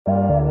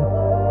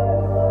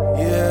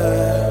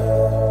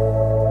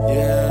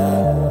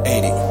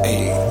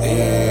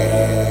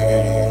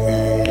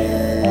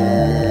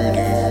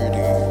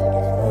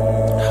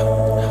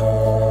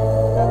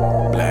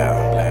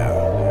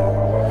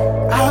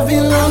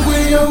long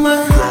way on my,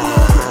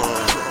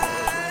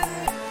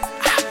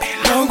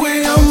 long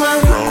way on my,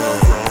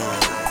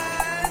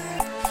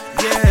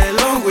 yeah,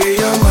 long way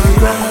on my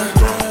grind.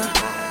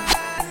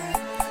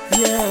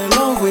 Yeah,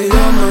 long way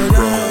on my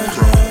grind.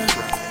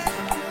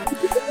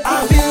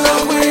 I've been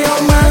long way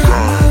on my,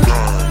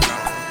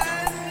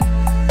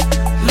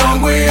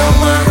 long way on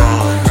my,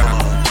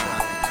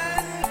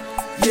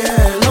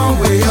 yeah, long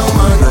way on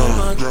my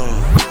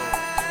grind.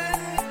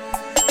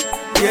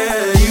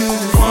 Yeah, you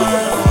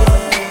fine.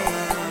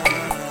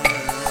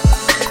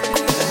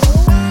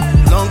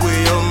 Long way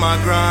on my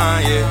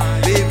grind, yeah.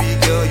 Baby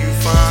girl, you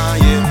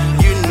fine, yeah.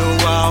 You know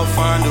I'll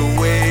find a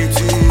way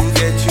to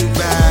get you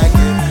back,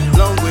 yeah.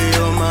 Long way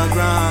on my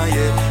grind,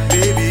 yeah.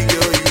 Baby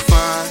girl, you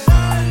fine.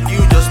 You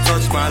just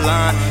touched my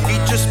line, you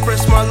just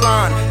pressed my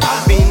line.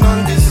 I've been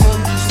on this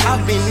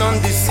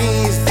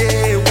since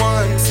day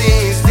one,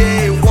 since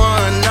day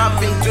one. I've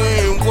been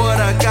doing what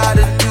I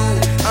gotta do.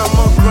 I'm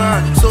a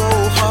grind so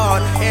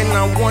hard, and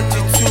I want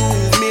you to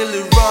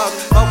merely rock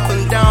up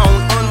and down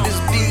on this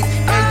beat,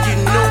 and you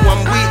know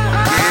I'm weak.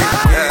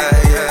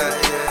 Yeah.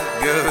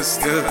 Go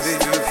stupid.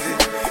 Go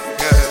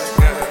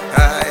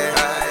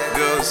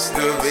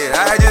stupid.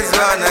 I just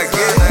wanna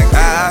get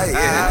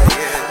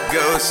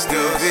go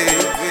stupid.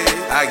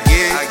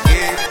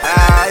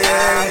 I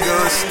am go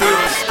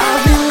stupid.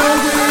 I've been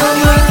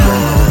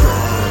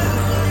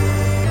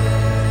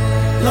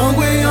long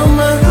way on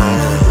my,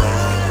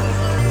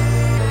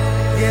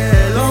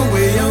 yeah, long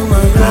way on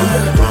my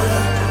grind.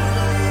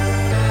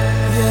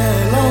 Yeah,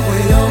 long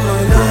way on my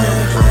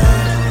grind.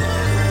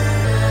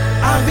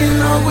 I've been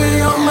long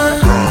way on my,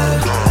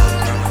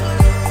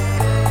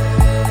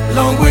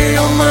 long way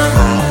on my,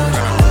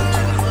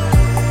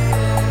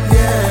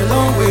 yeah,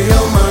 long way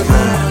on my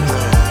grind.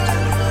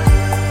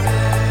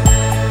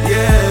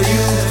 Yeah,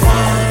 you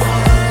fine.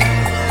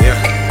 Yeah.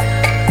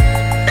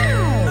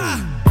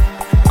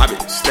 I've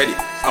been steady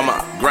on my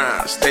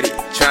grind, steady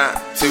trying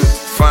to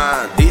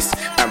find this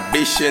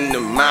ambition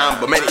of mine,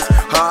 but man, it's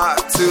hard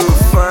to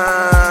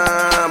find.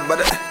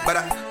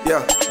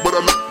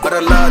 But I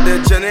love the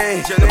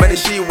journey. Nobody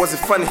she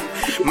wasn't funny.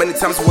 Many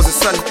times it wasn't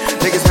sunny.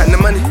 Niggas had no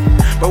money,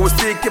 but we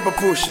still keep a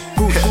pushing.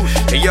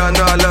 And y'all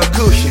know I love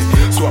cushion,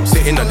 so I'm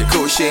sitting on the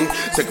cushion,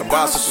 take a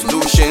boss of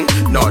solution.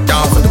 Not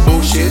down for the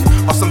bullshit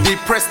or some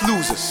depressed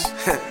losers.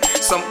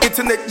 Some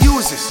internet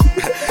users,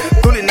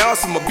 pulling out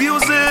some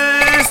abusers.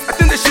 I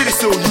think that shit is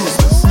so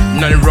useless.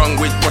 Nothing wrong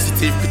with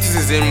positive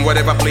criticism,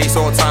 whatever place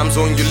or time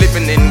zone you're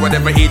living in,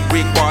 whatever it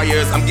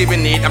requires, I'm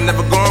giving it. I'm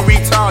never gonna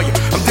retire,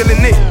 I'm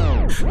dealing it.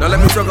 Now let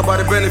me talk about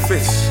the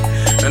benefits,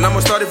 and I'ma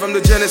start it from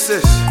the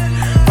genesis.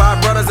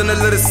 5 brothers and a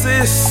little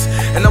sis,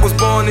 and I was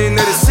born in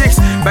 86.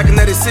 Back in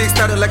 86,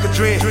 started like a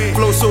dream.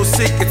 Flow so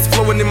sick, it's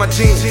flowing in my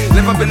genes.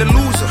 Never been a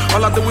loser,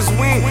 all I do is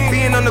win.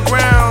 Being on the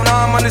ground,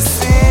 now I'm on the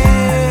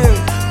scene.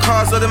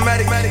 Cars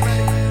automatic,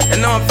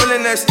 and now I'm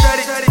feeling that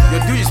static. Yo,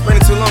 dude, you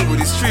spending too long with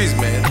these trees,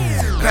 man.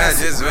 I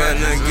just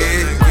wanna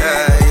get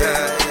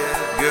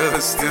go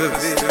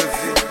stupid.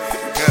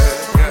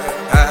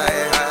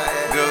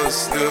 Go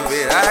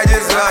stupid. I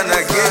just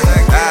wanna get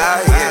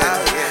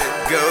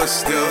go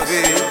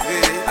stupid.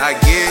 I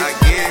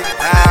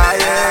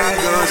am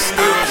go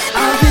stupid.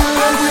 I've been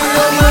long way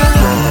on my,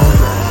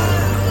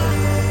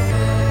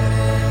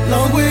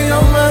 long way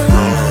on my,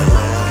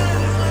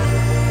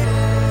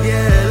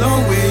 yeah,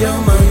 long way on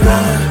my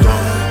grind.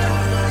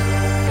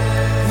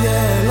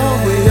 Yeah, long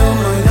way on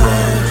my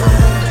grind.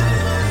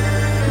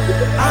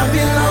 I've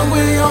been long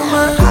way on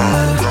my,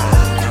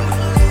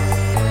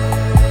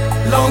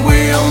 long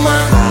way on my,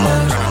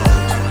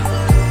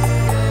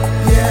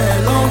 yeah,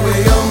 long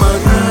way on my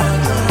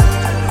grind.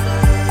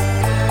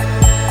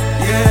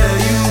 Yeah,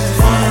 you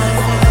fine.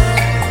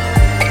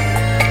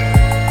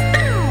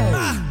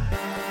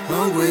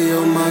 Long way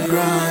on my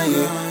grind,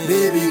 yeah.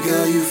 Baby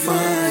girl, you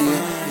fine,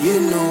 yeah. You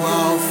know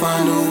I'll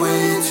find a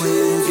way to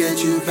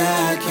get you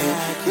back, yeah.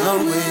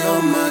 Long way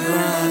on my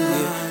grind,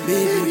 yeah.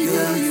 Baby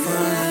girl, you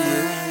fine.